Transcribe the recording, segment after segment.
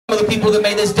of the people that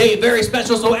made this day very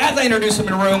special. So as I introduce them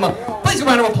in the room, please give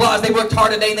a round of applause. They worked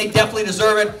hard today and they definitely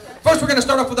deserve it. First, we're going to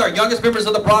start off with our youngest members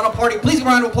of the bridal party. Please give a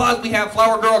round of applause. We have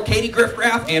flower girl Katie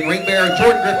Griffcraft and ring bearer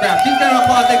Jordan Griffcraft. Please give a round of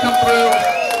applause. They come through.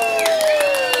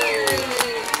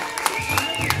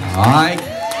 All right.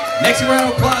 Next, a round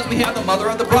of applause. We have the mother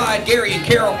of the bride, Gary and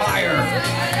Carol Meyer.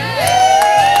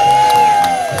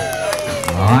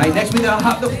 All right. Next, we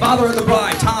have the father of the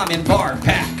bride, Tom and Barb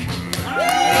Pack.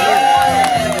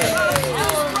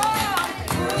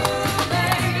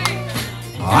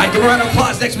 All right, give a round of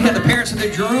applause. Next, we have the parents of the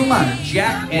groom,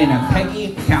 Jack and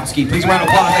Peggy Kowski. Please, a round of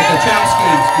applause. Thank the Chowski.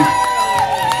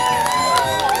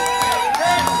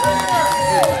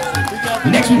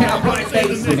 Next, we have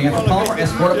bridesmaids, Samantha Palmer,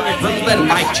 escorted by groomsman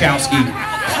Mike Chowski.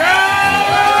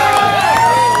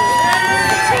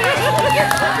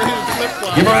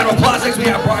 Give a round of applause. Next, we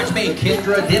have bridesmaid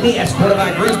Kendra Dibby, escorted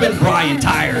by groomsman Brian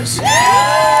Tires.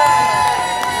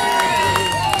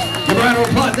 Give a round of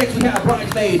applause. Next, we have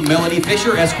bridesmaid Melanie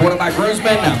Fisher, escorted by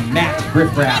groomsman Matt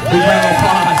Griffcraft. Please, round of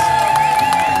applause.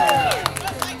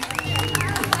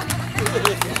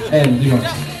 And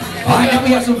all right, now we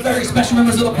have some very special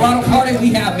members of the bridal party.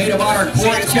 We have maid of honor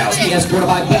Corey Chowski, escorted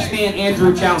by best man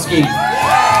Andrew Chowski.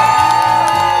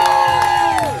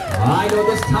 I know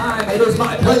this time it is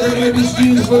my pleasure to introduce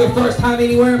you for the first time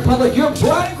anywhere in public, your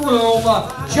bride and groom,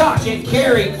 Josh and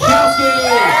Carrie Chowski.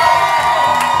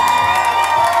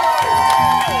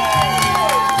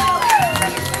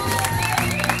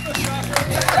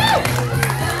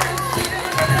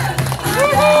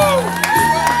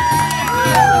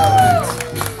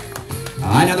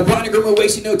 Now the bride and groom are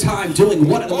wasting no time doing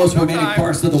one of the most romantic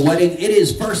parts of the wedding. It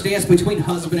is first dance between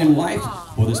husband and wife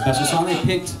for the special song they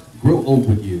picked, Grow Old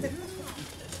With You.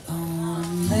 I wanna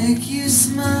make you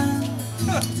smile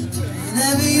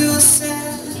whenever you're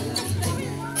sad.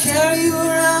 Carry you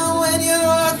around when your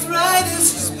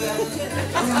arthritis is bad.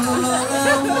 And all I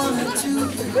wanna do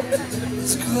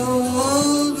is grow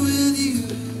old with you.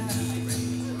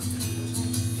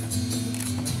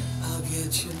 I'll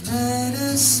get you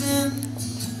medicine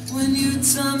when your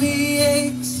tummy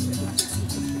aches,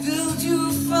 build you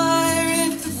a fire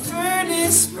if the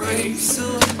furnace breaks.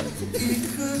 So it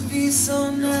could be so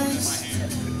nice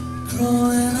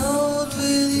growing old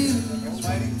with you.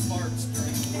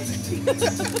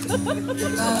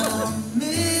 I'll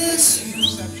miss you,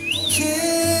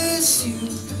 kiss you,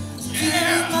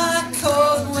 get my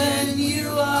coat when you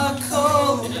are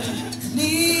cold.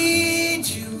 Need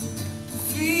you,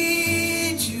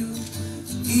 feed you,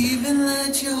 even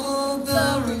let you hold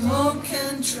the remote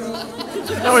control.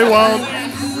 No, we won't.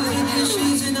 Do the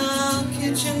dishes in our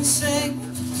kitchen sink.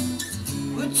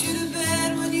 Put you to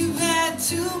bed when you've had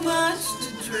too much to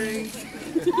drink.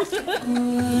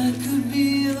 Oh, I could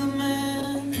be the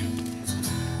man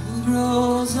who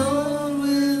grows old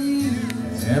with you.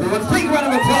 Everyone, big round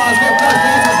of applause for first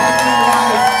dancers, husband and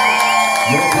wife.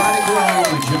 Your bride and groom,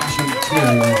 Josh and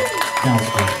Carrie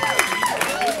Chowski.